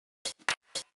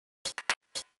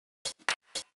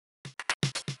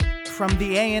From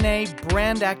the A&A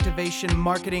Brand Activation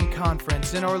Marketing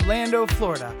Conference in Orlando,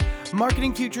 Florida,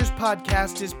 Marketing Futures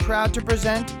Podcast is proud to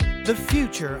present the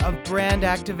future of brand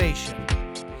activation.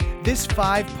 This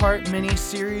 5-part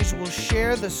mini-series will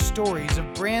share the stories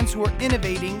of brands who are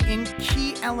innovating in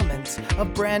key elements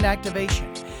of brand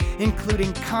activation,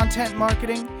 including content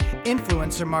marketing,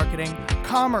 influencer marketing,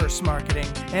 commerce marketing,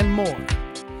 and more.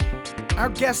 Our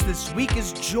guest this week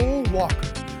is Joel Walker,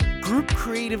 Group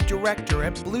Creative Director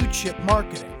at BlueChip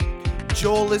Marketing.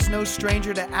 Joel is no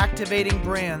stranger to activating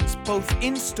brands both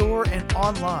in-store and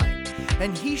online,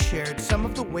 and he shared some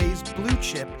of the ways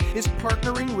BlueChip is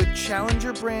partnering with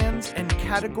challenger brands and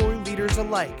category leaders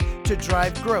alike to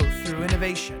drive growth through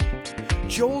innovation.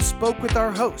 Joel spoke with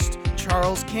our host,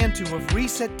 Charles Cantu of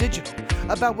Reset Digital,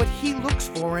 about what he looks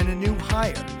for in a new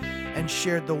hire, and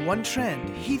shared the one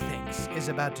trend he thinks is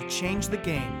about to change the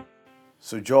game.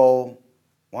 So Joel,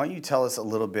 why don't you tell us a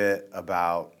little bit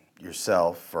about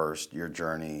yourself first, your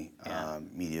journey,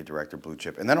 media director,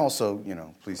 BlueChip, and then also,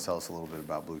 please tell us a little bit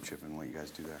about BlueChip and what you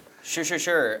guys do there.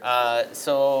 Sure.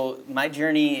 So my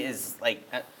journey is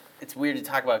it's weird to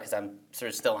talk about because I'm sort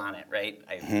of still on it, right?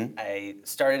 I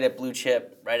started at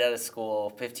BlueChip right out of school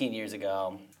 15 years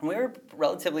ago. And we were a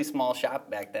relatively small shop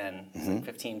back then,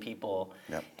 15 people.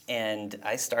 Yep. And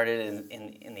I started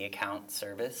in the account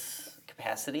service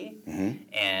capacity,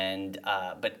 and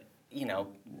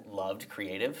loved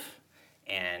creative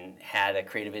and had a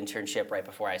creative internship right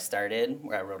before I started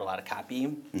where I wrote a lot of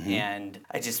copy. And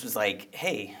I just was like,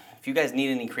 hey, if you guys need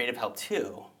any creative help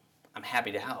too, I'm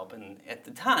happy to help. And at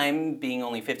the time, being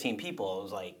only 15 people, it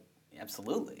was like,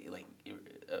 absolutely,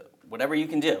 whatever you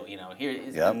can do, here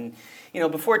is, and,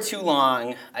 before too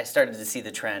long, I started to see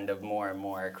the trend of more and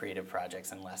more creative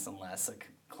projects and less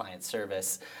client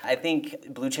service. I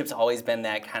think BlueChip's always been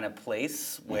that kind of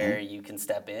place where you can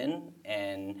step in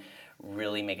and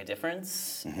really make a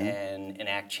difference and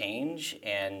enact change.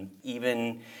 And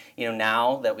even,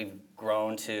 now that we've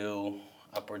grown to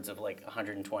upwards of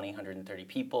 120, 130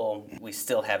 people, we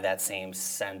still have that same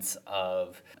sense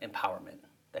of empowerment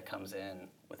that comes in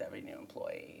with every new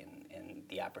employee, and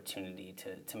the opportunity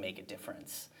to make a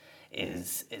difference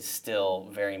is still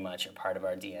very much a part of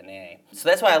our DNA. So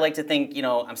that's why I like to think,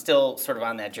 I'm still sort of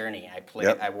on that journey.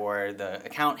 I wore the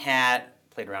account hat,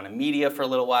 played around in media for a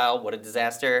little while. What a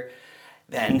disaster.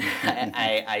 Then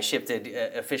I shifted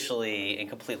officially and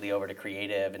completely over to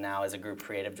creative, and now as a group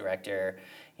creative director,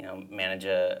 manage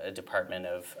a department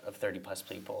of 30 plus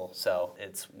people. So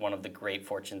it's one of the great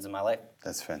fortunes in my life.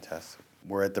 That's fantastic.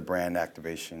 We're at the Brand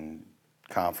Activation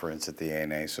Conference at the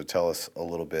ANA, so tell us a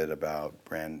little bit about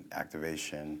brand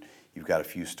activation. You've got a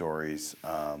few stories.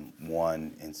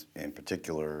 One in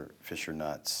particular, Fisher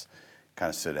Nuts, kind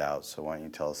of stood out. So why don't you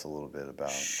tell us a little bit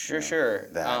about Sure.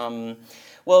 that?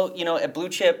 Well, at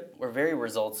BlueChip, we're a very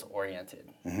results-oriented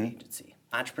agency.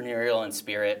 Entrepreneurial in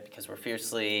spirit because we're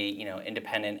fiercely,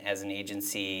 independent as an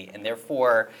agency, and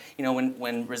therefore,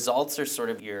 when results are sort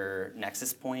of your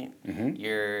nexus point,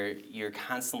 you're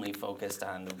constantly focused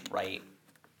on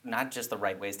not just the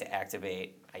right ways to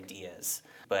activate ideas,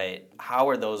 but how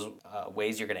are those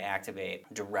ways you're going to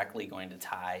activate directly going to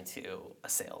tie to a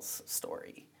sales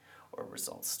story or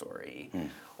results story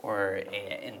or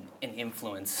an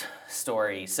influence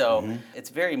story. So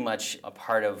it's very much a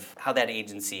part of how that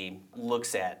agency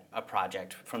looks at a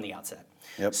project from the outset.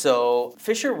 Yep. So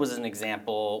Fisher was an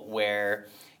example where,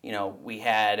 we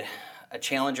had a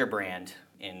challenger brand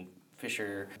in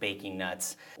Fisher baking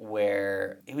nuts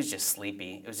where it was just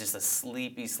sleepy. It was just a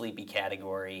sleepy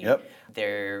category. Yep.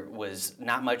 There was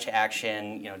not much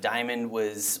action. Diamond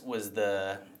was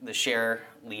the share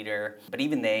leader, but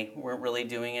even they weren't really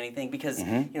doing anything because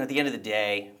at the end of the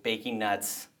day, baking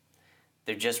nuts,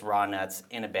 they're just raw nuts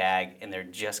in a bag, and they're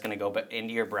just going to go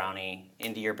into your brownie,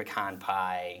 into your pecan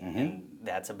pie, and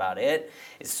that's about it.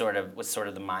 Was sort of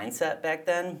the mindset back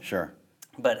then. Sure.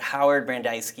 But Howard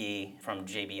Brandeisky from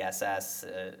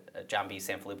JBSS, John B.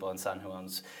 Sanfilippo and Son, who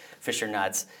owns Fisher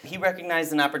Nuts, he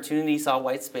recognized an opportunity, saw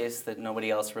white space that nobody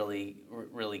else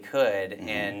really could.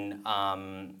 And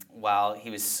while he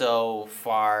was so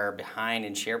far behind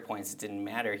in share points, it didn't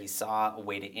matter. He saw a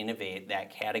way to innovate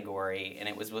that category, and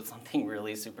it was with something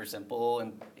really super simple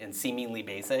and seemingly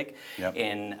basic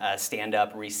in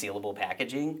stand-up resealable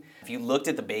packaging. If you looked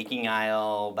at the baking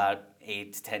aisle about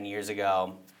 8 to 10 years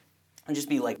ago, and just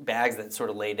be like bags that sort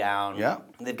of lay down. Yeah.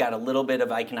 They've got a little bit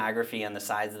of iconography on the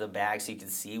sides of the bag so you can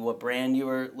see what brand you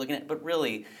were looking at. But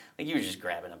really, you were just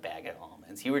grabbing a bag of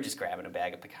almonds. You were just grabbing a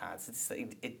bag of pecans.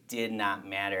 It did not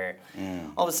matter.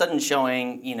 All of a sudden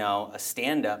showing, a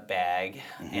stand-up bag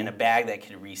and a bag that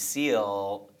could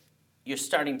reseal you're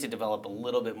starting to develop a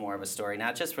little bit more of a story,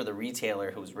 not just for the retailer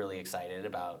who's really excited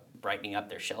about brightening up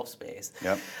their shelf space,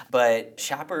 but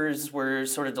shoppers were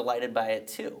sort of delighted by it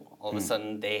too. All of a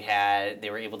sudden they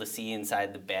were able to see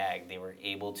inside the bag. They were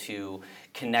able to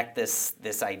connect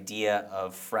this idea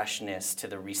of freshness to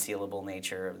the resealable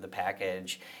nature of the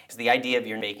package. Because the idea of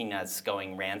your baking nuts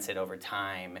going rancid over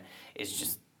time is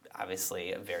just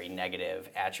obviously a very negative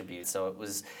attribute. So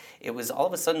it was all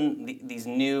of a sudden these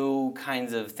new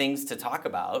kinds of things to talk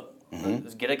about,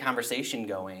 get a conversation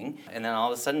going, and then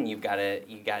all of a sudden you got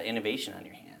innovation on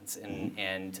your hands, and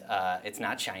it's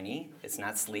not shiny, it's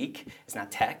not sleek, it's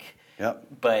not tech,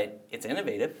 but it's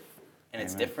innovative and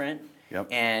it's different,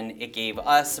 and it gave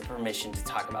us a permission to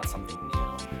talk about something new.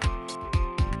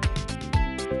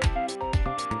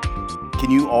 Can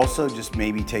you also just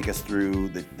maybe take us through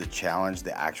the challenge,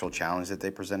 the actual challenge that they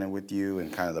presented with you,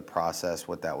 and kind of the process,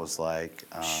 what that was like?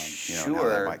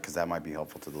 Sure. Because that might be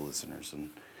helpful to the listeners and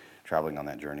traveling on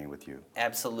that journey with you.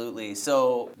 Absolutely.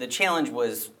 So the challenge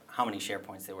was how many share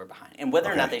points they were behind, and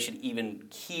whether or not they should even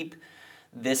keep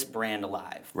this brand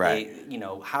alive. Right.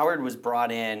 Howard was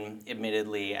brought in,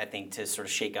 admittedly, I think, to sort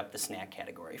of shake up the snack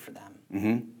category for them.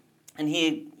 And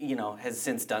he, has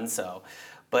since done so.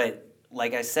 But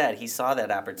like I said, he saw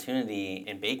that opportunity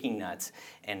in baking nuts,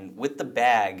 and with the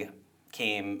bag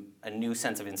came a new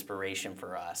sense of inspiration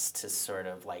for us to sort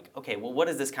of like, okay, well, what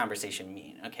does this conversation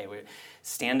mean? Okay, we're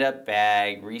stand-up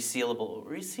bag,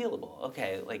 resealable.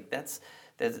 Okay, like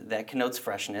that connotes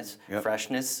freshness.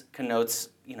 Freshness connotes,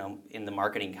 in the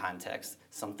marketing context,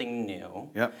 something new.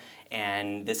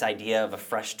 And this idea of a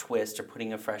fresh twist or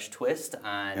putting a fresh twist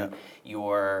on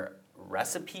your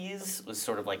recipes was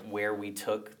sort of like where we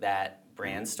took that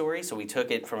brand story. So we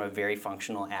took it from a very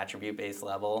functional attribute-based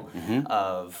level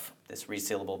of this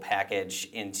resealable package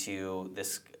into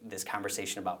this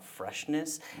conversation about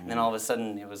freshness. And then all of a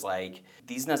sudden it was like,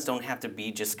 these nuts don't have to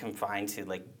be just confined to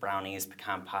like brownies,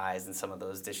 pecan pies, and some of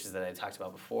those dishes that I talked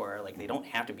about before. Like they don't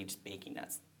have to be just baking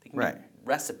nuts. They can be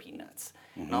recipe nuts.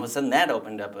 And all of a sudden that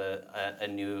opened up a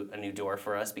new door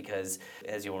for us, because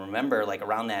as you'll remember, like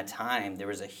around that time, there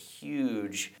was a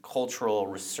huge cultural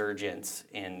resurgence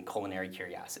in culinary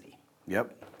curiosity.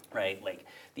 Right? Like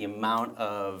the amount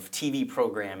of TV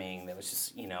programming that was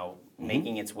just,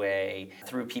 making its way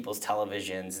through people's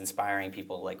televisions, inspiring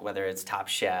people, like whether it's Top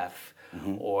Chef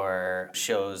or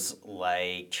shows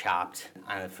like Chopped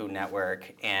on the Food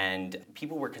Network. And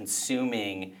people were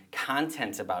consuming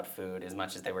content about food as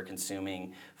much as they were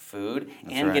consuming food.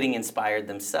 Getting inspired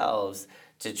themselves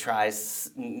to try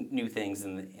new things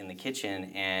in the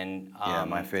kitchen. And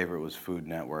my favorite was Food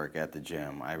Network at the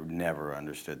gym. I never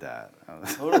understood that.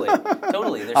 Totally.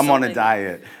 I'm on a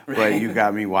diet, but you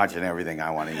got me watching everything I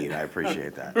want to eat. I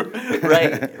appreciate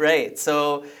that. Right.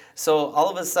 So all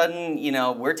of a sudden,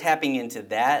 we're tapping into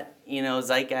that,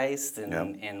 zeitgeist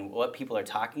and what people are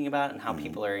talking about and how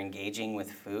people are engaging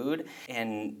with food.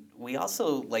 And we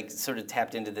also sort of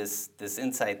tapped into this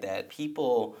insight that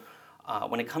people,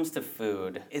 when it comes to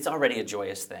food, it's already a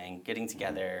joyous thing, getting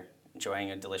together,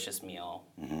 enjoying a delicious meal,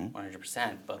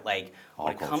 100%. But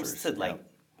when it comes to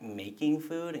making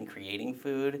food and creating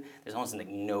food, there's almost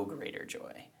no greater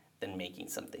joy than making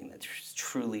something that's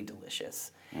truly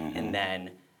delicious. And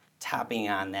then topping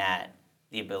on that,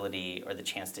 the ability or the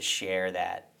chance to share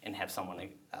that and have someone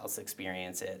else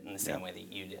experience it in the same way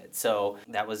that you did. So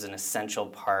that was an essential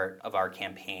part of our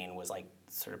campaign, was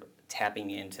sort of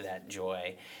tapping into that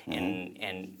joy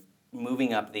and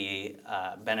moving up the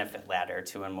benefit ladder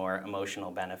to a more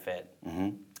emotional benefit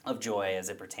of joy as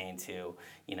it pertained to,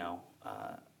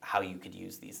 how you could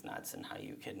use these nuts and how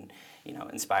you can,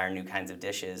 inspire new kinds of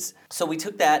dishes. So we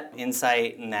took that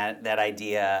insight and that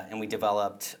idea, and we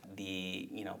developed the,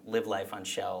 Live Life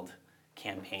Unshelled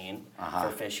campaign for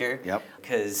Fisher.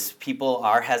 Because people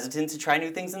are hesitant to try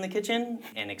new things in the kitchen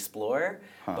and explore,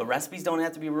 but recipes don't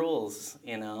have to be rules,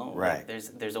 Right.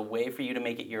 There's a way for you to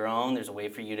make it your own. There's a way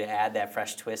for you to add that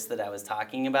fresh twist that I was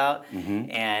talking about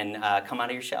and come out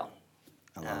of your shell.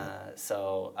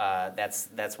 So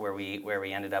that's where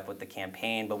we ended up with the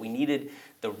campaign, but we needed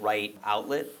the right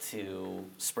outlet to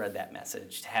spread that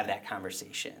message, to have that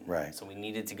conversation. Right. So we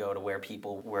needed to go to where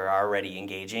people were already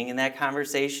engaging in that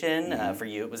conversation. For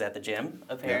you, it was at the gym,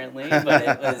 apparently, but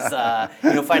it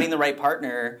was finding the right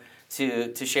partner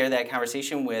to share that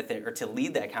conversation with, or to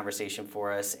lead that conversation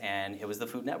for us, and it was the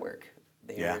Food Network.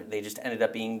 They just ended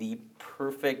up being the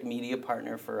perfect media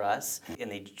partner for us,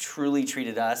 and they truly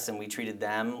treated us and we treated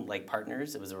them like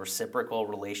partners. It was a reciprocal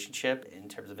relationship in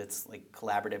terms of its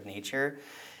collaborative nature,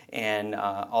 And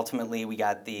ultimately, we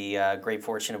got the great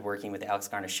fortune of working with Alex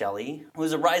Garnaschelli, who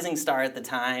was a rising star at the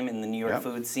time in the New York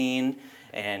food scene,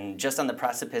 and just on the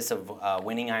precipice of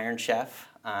winning Iron Chef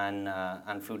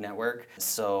on Food Network.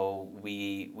 So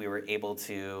we were able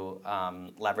to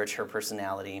leverage her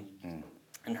personality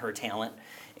and her talent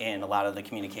and a lot of the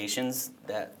communications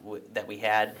that we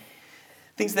had.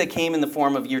 Things that came in the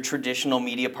form of your traditional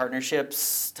media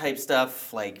partnerships type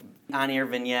stuff, like on-air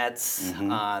vignettes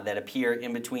that appear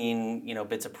in between,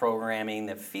 bits of programming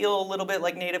that feel a little bit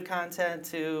like native content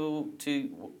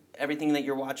to everything that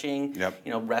you're watching.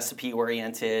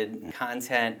 Recipe-oriented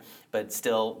content, but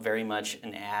still very much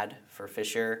an ad for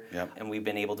Fisher. And we've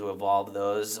been able to evolve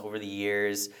those over the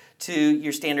years to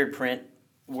your standard print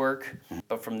work.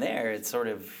 But from there, it sort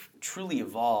of truly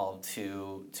evolved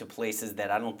to places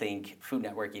that I don't think Food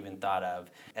Network even thought of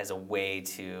as a way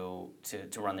to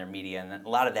run their media. And a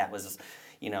lot of that was,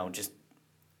 just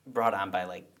brought on by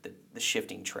like the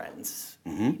shifting trends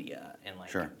in media and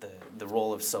like the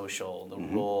role of social, the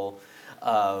role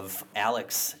of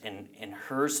Alex and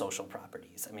her social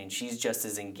properties. I mean, she's just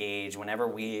as engaged. Whenever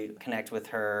we connect with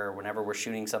her, whenever we're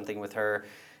shooting something with her,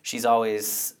 she's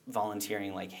always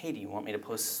volunteering, like, hey, do you want me to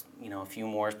post, a few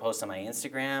more posts on my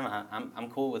Instagram? I'm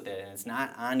cool with it. And it's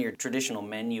not on your traditional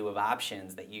menu of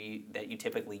options that you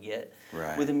typically get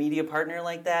with a media partner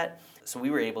like that. So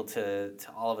we were able to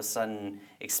all of a sudden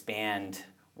expand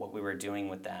what we were doing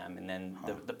with them. And then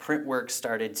the print work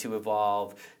started to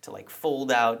evolve to like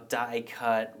fold out, die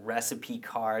cut, recipe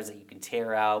cards that you can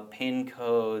tear out, pin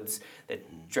codes that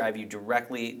drive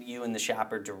you and the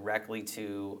shopper directly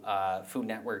to Food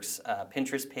Network's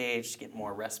Pinterest page to get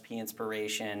more recipe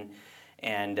inspiration.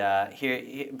 And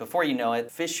here, before you know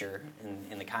it, Fisher,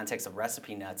 in the context of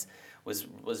Recipe Nuts, was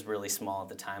really small at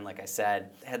the time. Like I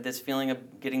said, had this feeling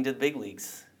of getting to the big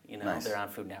leagues. They're on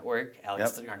Food Network.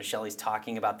 Alex Garnaschelli's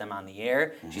talking about them on the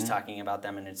air. She's talking about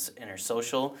them in her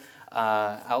social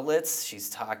outlets. She's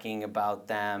talking about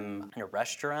them in her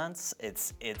restaurants.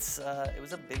 It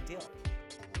was a big deal.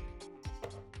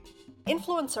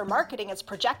 Influencer marketing is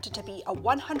projected to be a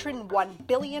 $101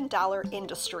 billion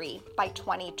industry by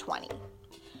 2020.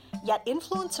 Yet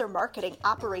influencer marketing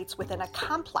operates within a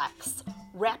complex,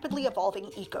 rapidly evolving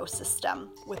ecosystem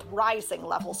with rising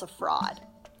levels of fraud.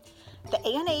 The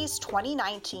ANA's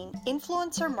 2019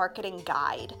 Influencer Marketing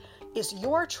Guide is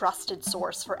your trusted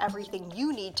source for everything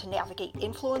you need to navigate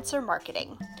influencer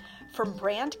marketing, from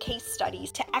brand case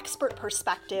studies to expert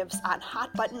perspectives on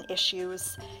hot-button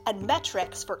issues and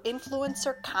metrics for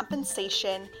influencer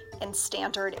compensation and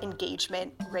standard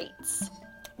engagement rates.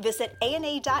 Visit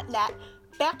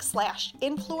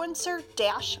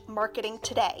ana.net/influencer-marketing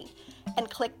today and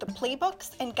click the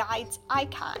Playbooks and Guides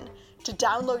icon to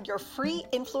download your free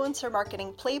influencer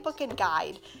marketing playbook and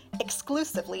guide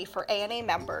exclusively for ANA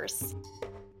members.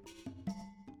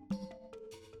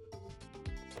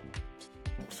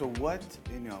 So what,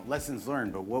 lessons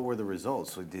learned, but what were the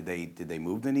results? So did they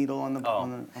move the needle on the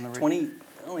rate?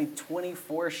 Only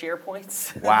 24 share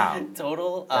points. Wow.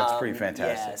 Total. That's pretty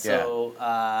fantastic. So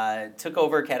took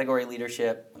over category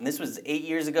leadership. And this was 8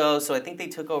 years ago, so I think they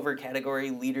took over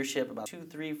category leadership about 2,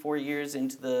 3, 4 years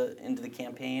into the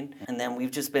campaign. And then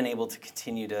we've just been able to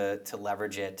continue to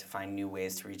leverage it to find new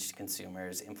ways to reach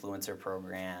consumers, influencer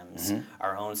programs,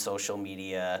 our own social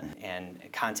media, and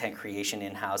content creation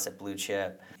in-house at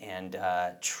BlueChip, and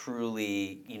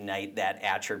truly unite that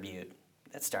attribute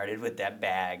that started with that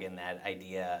bag and that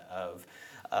idea of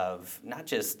not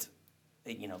just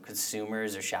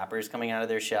consumers or shoppers coming out of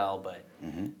their shell,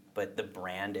 but the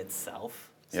brand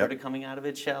itself sort of coming out of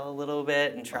its shell a little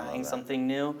bit and trying something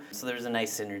new. So there's a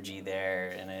nice synergy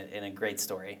there and a great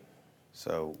story.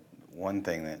 So one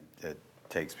thing that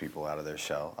takes people out of their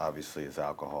shell, obviously, is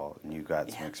alcohol. And you've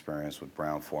got some experience with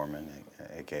Brown-Forman,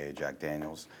 a.k.a. Jack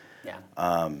Daniels. Yeah.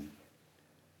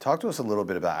 Talk to us a little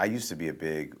bit about, I used to be a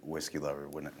big whiskey lover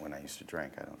when I used to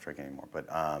drink. I don't drink anymore. But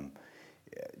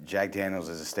Jack Daniels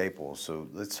is a staple. So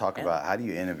let's talk about, how do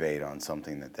you innovate on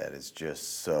something that is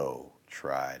just so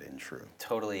tried and true?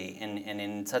 Totally, and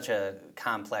in such a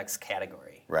complex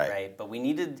category. Right. But we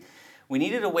needed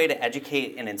a way to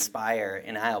educate and inspire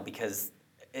in aisle because,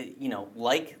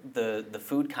 like the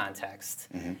food context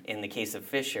in the case of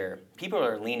Fisher, people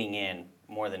are leaning in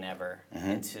more than ever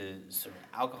into sort of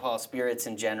alcohol, spirits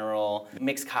in general,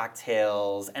 mixed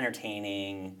cocktails,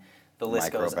 entertaining, the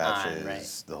list goes on,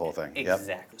 right? The whole thing. Exactly.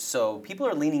 Yep. So people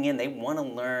are leaning in, they want to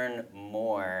learn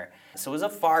more. So it was a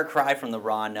far cry from the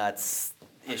raw nuts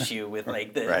issue with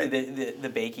like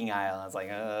the baking aisle. I was like,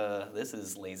 this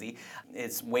is lazy.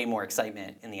 It's way more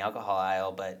excitement in the alcohol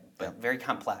aisle, but very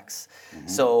complex.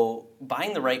 So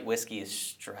buying the right whiskey is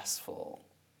stressful.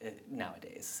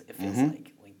 nowadays. It feels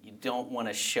like you don't want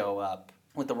to show up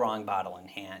with the wrong bottle in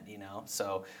hand,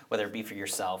 So whether it be for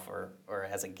yourself or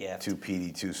as a gift. Too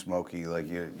peaty, too smoky, like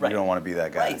you don't want to be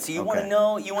that guy. Right. So you want to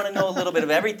know a little bit of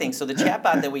everything. So the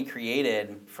chatbot that we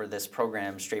created for this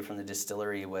program, Straight from the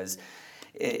Distillery, was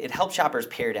it helped shoppers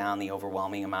pare down the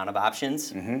overwhelming amount of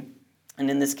options. And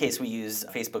in this case, we used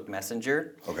Facebook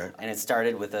Messenger. Okay. And it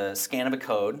started with a scan of a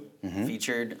code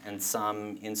featured in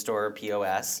some in-store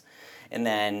POS. And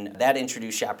then that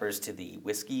introduced shoppers to the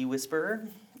Whiskey Whisperer.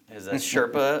 As a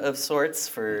Sherpa of sorts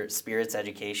for spirits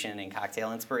education and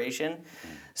cocktail inspiration.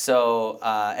 So,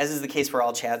 as is the case for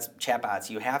all chatbots,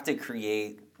 you have to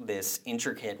create this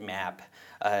intricate map,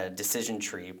 decision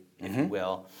tree, if you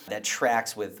will, that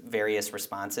tracks with various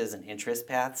responses and interest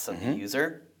paths of the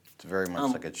user. It's very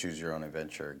much like a choose your own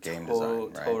adventure game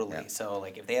design, right? Totally. Yeah. So,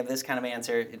 like if they have this kind of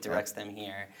answer, it directs them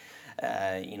here.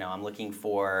 I'm looking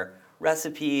for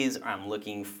recipes, or I'm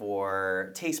looking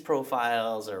for taste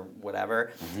profiles or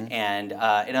whatever. And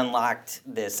it unlocked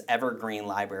this evergreen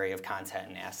library of content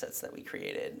and assets that we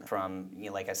created from,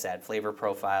 like I said, flavor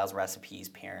profiles, recipes,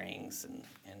 pairings, and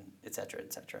et cetera,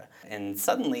 et cetera. And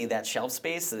suddenly that shelf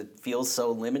space that feels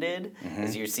so limited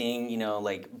as you're seeing,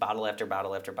 like bottle after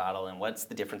bottle after bottle, and what's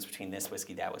the difference between this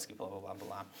whiskey, that whiskey, blah, blah, blah, blah,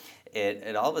 blah.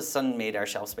 It all of a sudden made our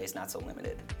shelf space not so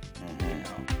limited.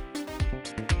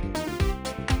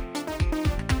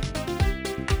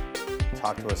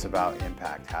 Talk to us about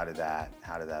impact. How did that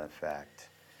affect?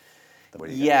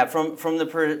 From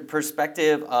the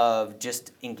perspective of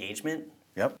just engagement.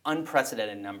 Yep.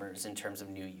 Unprecedented numbers in terms of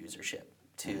new usership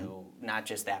to not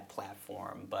just that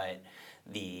platform, but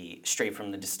the Straight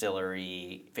from the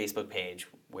Distillery Facebook page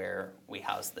where we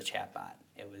house the chatbot.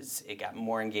 It got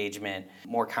more engagement,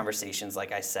 more conversations,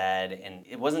 like I said, and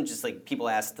it wasn't just like people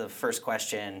asked the first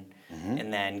question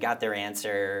and then got their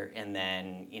answer and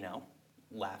then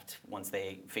left once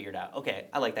they figured out, okay,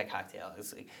 I like that cocktail.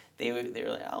 It's like they were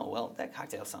like, oh, well, that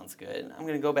cocktail sounds good. I'm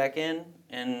going to go back in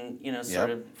and sort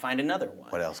of find another one.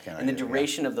 What else can I do? And the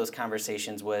duration of those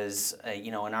conversations was,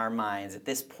 in our minds at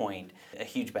this point, a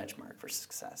huge benchmark for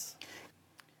success.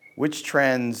 Which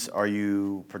trends are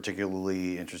you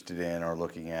particularly interested in or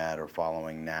looking at or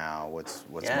following now? What's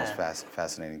most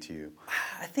fascinating to you?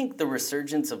 I think the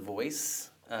resurgence of voice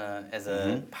as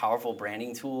a powerful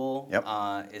branding tool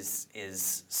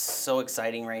is so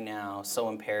exciting right now, so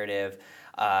imperative.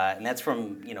 And that's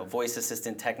from voice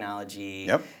assistant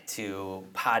technology to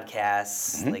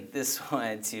podcasts like this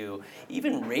one to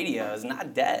even radio is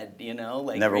not dead.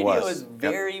 Like Never radio was. is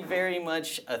very, very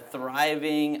much a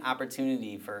thriving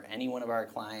opportunity for any one of our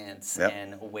clients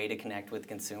and a way to connect with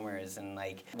consumers. And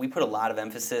like we put a lot of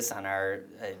emphasis on our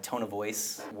tone of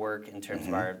voice work in terms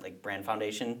of our like brand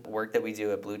foundation work that we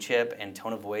do at BlueChip, and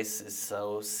tone of voice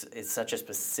is such a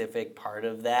specific part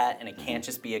of that, and it can't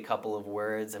just be a couple of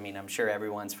words. I mean, I'm sure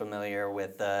everyone's familiar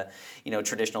with the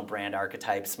traditional brand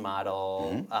archetypes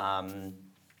model,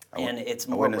 and it's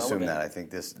more I wouldn't relevant. assume that. I think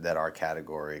that our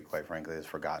category, quite frankly, has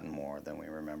forgotten more than we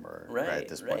remember at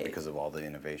this point because of all the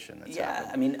innovation that's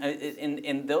happened. I mean,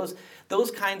 in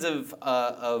those kinds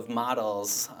of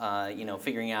models,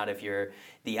 figuring out if you're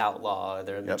the outlaw or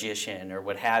the magician or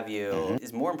what have you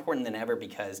is more important than ever,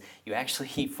 because you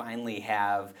actually finally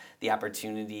have the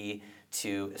opportunity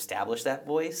to establish that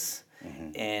voice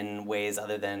in ways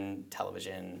other than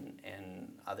television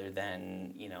and other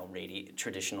than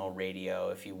traditional radio,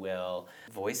 if you will.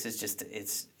 Voice is just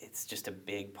it's just a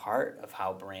big part of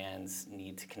how brands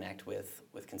need to connect with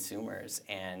consumers,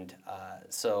 and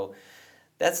so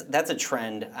that's a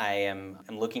trend I am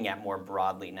looking at more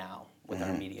broadly now with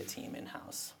our media team in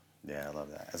house. Yeah, I love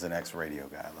that. As an ex-radio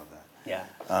guy, I love that. Yeah.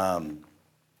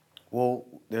 Well,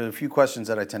 there are a few questions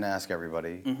that I tend to ask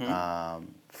everybody.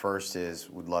 First is,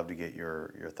 would love to get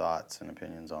your thoughts and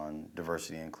opinions on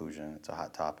diversity and inclusion. It's a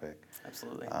hot topic.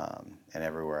 Absolutely. And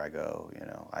everywhere I go,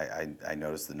 I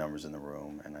notice the numbers in the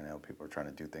room, and I know people are trying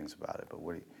to do things about it. But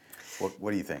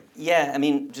what do you think? Yeah, I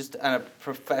mean, just on a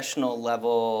professional level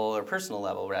or personal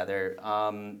level, rather,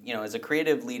 as a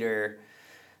creative leader,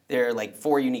 there are like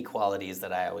 4 unique qualities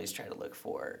that I always try to look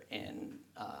for in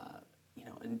a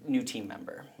new team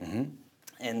member,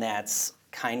 and that's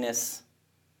kindness,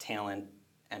 talent,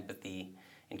 empathy,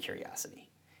 and curiosity,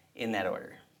 in that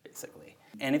order, basically.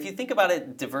 And if you think about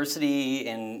it, diversity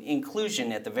and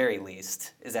inclusion, at the very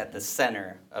least, is at the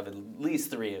center of at least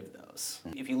 3 of those.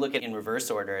 If you look at it in reverse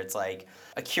order, it's like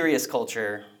a curious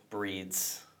culture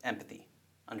breeds empathy,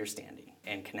 understanding,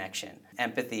 and connection.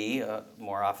 Empathy,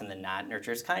 more often than not,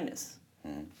 nurtures kindness.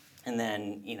 And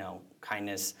then,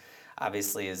 kindness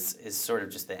obviously is sort of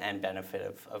just the end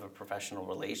benefit of a professional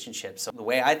relationship. So the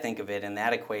way I think of it in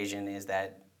that equation is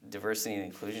that diversity and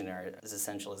inclusion are as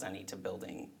essential as any to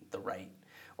building the right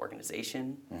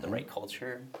organization, the right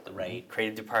culture, the right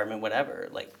creative department, whatever.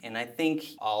 And I think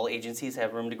all agencies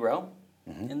have room to grow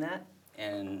in that,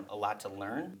 and a lot to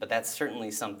learn. But that's certainly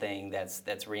something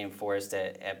that's reinforced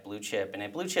at BlueChip. And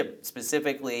at BlueChip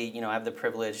specifically, I have the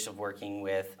privilege of working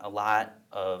with a lot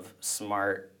of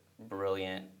smart,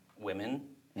 brilliant women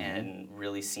and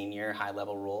really senior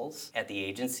high-level roles at the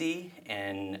agency.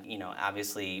 And,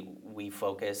 obviously we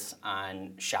focus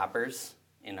on shoppers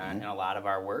in a lot of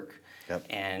our work. Yep.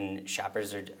 And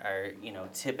shoppers are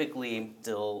typically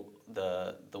still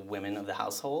the women of the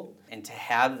household. And to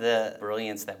have the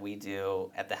brilliance that we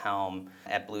do at the helm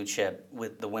at BlueChip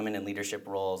with the women in leadership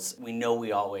roles, we know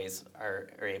we always are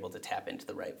able to tap into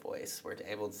the right voice. We're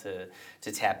able to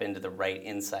tap into the right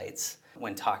insights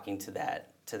when talking to that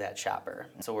shopper.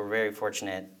 So we're very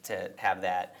fortunate to have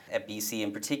that at BC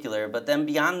in particular. But then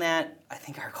beyond that, I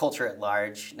think our culture at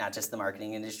large, not just the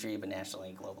marketing industry, but nationally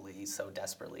and globally, so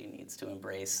desperately needs to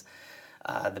embrace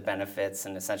the benefits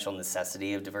and essential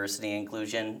necessity of diversity and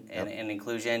inclusion. And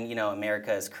inclusion,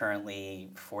 America is currently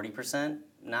 40%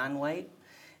 non-white.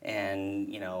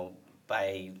 And,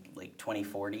 by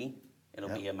 2040, it'll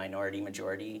be a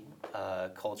minority-majority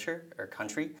culture or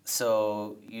country.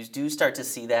 So you do start to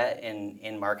see that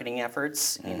in marketing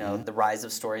efforts, the rise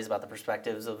of stories about the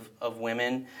perspectives of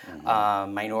women,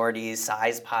 minorities,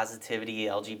 size positivity,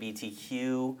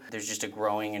 LGBTQ. There's just a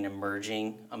growing and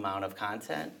emerging amount of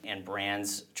content and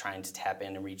brands trying to tap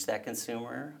in and reach that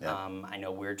consumer. I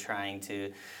know we're trying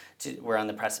we're on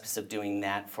the precipice of doing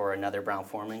that for another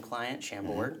Brown-Forman client,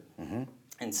 Chambord.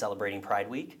 And celebrating Pride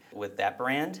Week with that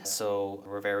brand. So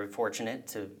we're very fortunate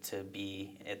to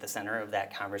be at the center of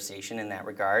that conversation in that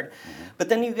regard. But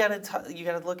then you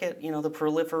gotta look at the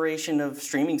proliferation of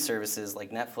streaming services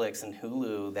like Netflix and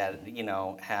Hulu that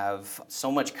have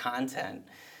so much content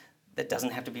that doesn't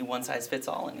have to be one size fits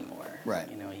all anymore. Right.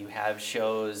 You have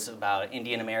shows about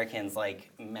Indian Americans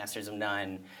like Masters of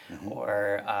None,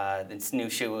 or this new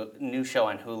show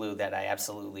on Hulu that I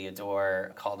absolutely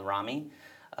adore called Rami.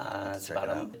 It's about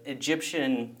an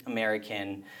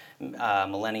Egyptian-American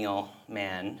millennial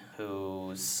man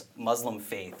whose Muslim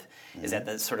faith is at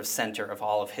the sort of center of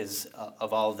all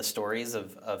of the stories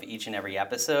of each and every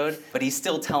episode. But he's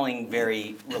still telling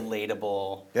very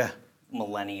relatable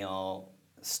millennial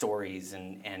stories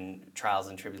and trials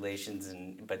and tribulations,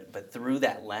 but through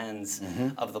that lens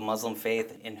of the Muslim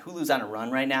faith. And Hulu's on a run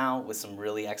right now with some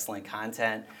really excellent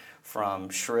content, from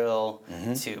Shrill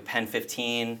to Pen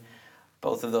 15.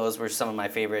 Both of those were some of my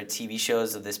favorite TV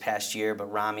shows of this past year,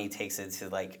 but Rami takes it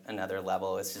to another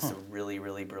level. It's just a really,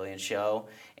 really brilliant show,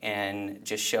 and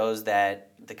just shows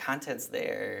that the content's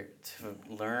there to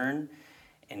learn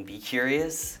and be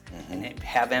curious and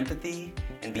have empathy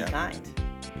and be kind.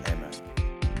 Amen.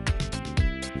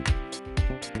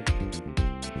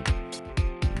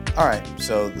 All right,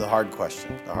 so the hardest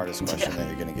question that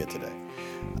you're going to get today.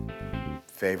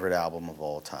 Favorite album of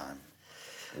all time.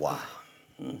 Why?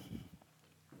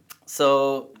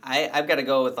 So I've got to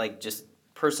go with just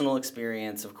personal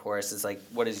experience, of course. It's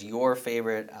what is your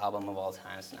favorite album of all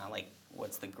time? It's not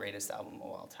what's the greatest album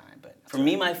of all time. But for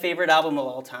me, my favorite album of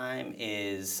all time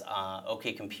is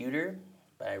OK Computer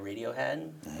by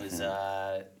Radiohead. It was,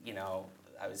 I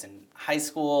was in high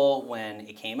school when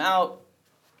it came out.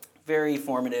 Very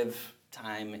formative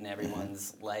time in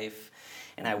everyone's life.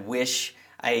 And I wish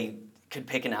I could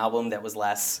pick an album that was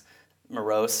less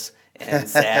morose and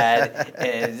sad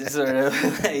and sort of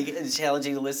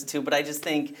challenging to listen to, but I just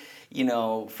think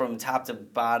from top to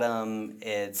bottom,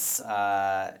 it's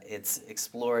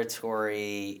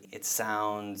exploratory. It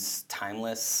sounds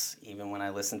timeless, even when I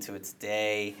listen to it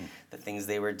today. The things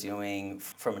they were doing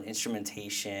from an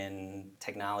instrumentation,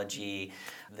 technology,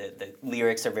 the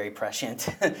lyrics are very prescient,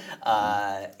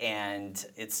 and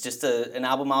it's just an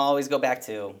album I'll always go back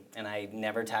to, and I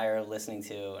never tire of listening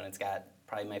to. And it's got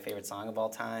probably my favorite song of all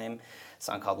time, a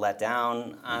song called Let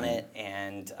Down on it,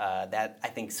 and that, I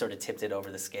think, sort of tipped it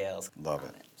over the scales. Love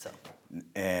it. So.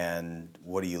 And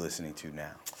what are you listening to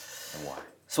now, and why?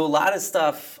 So a lot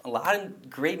of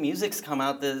great music's come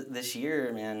out this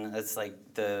year, man. It's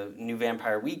the new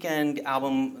Vampire Weekend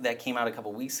album that came out a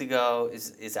couple weeks ago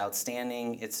is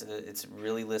outstanding. It's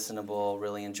really listenable,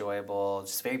 really enjoyable,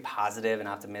 just very positive and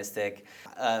optimistic.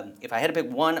 If I had to pick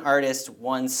one artist,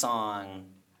 one song,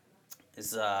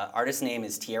 his artist's name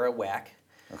is Tierra Whack.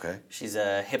 Okay. She's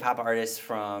a hip-hop artist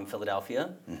from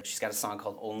Philadelphia. She's got a song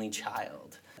called Only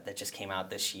Child that just came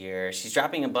out this year. She's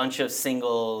dropping a bunch of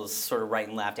singles sort of right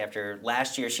and left. After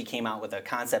last year, she came out with a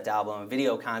concept album, a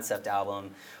video concept album,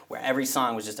 where every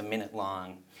song was just a minute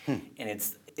long. And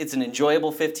it's an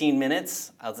enjoyable 15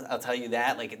 minutes. I'll tell you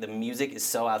that. Like, the music is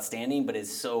so outstanding, but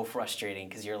it's so frustrating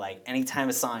because you're like, anytime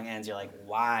a song ends, you're like,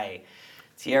 why?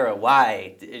 Tiara,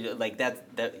 why? Like,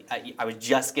 I was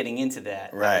just getting into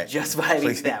that. Right. I was just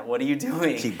vibing to that. What are you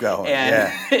doing? Keep going.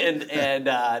 And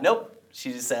nope.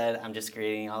 She just said, I'm just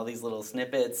creating all these little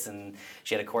snippets, and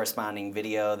she had a corresponding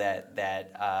video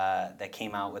that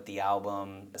came out with the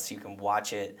album, so you can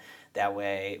watch it that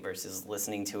way versus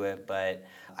listening to it. But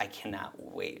I cannot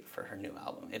wait for her new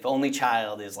album. If Only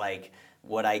Child is like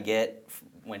what I get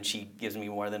when she gives me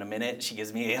more than a minute, she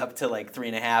gives me up to like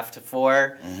 3.5 to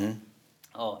 4. Mm-hmm.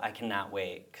 Oh, I cannot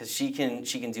wait, because she can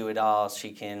do it all.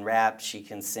 She can rap, she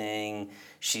can sing,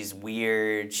 she's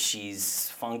weird, she's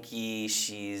funky,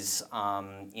 she's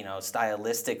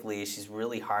stylistically, she's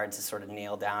really hard to sort of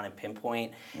nail down and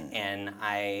pinpoint. And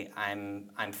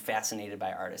I'm fascinated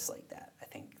by artists like that. I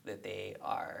think that they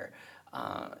are.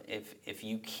 If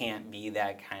you can't be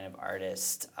that kind of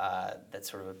artist that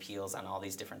sort of appeals on all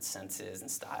these different senses and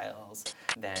styles,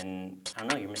 then I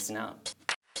don't know, you're missing out.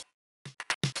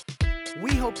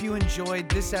 We hope you enjoyed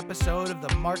this episode of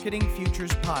the Marketing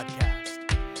Futures Podcast.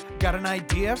 Got an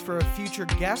idea for a future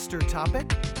guest or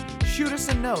topic? Shoot us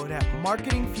a note at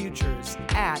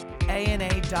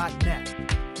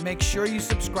marketingfutures@ana.net. Make sure you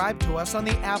subscribe to us on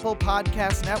the Apple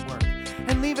Podcast Network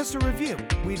and leave us a review.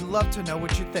 We'd love to know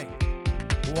what you think.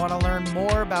 Want to learn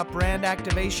more about brand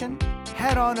activation?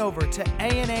 Head on over to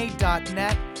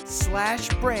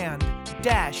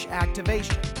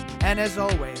ana.net/brand-activation. And as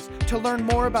always, to learn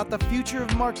more about the future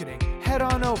of marketing, head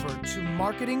on over to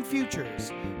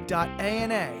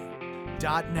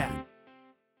marketingfutures.ana.net.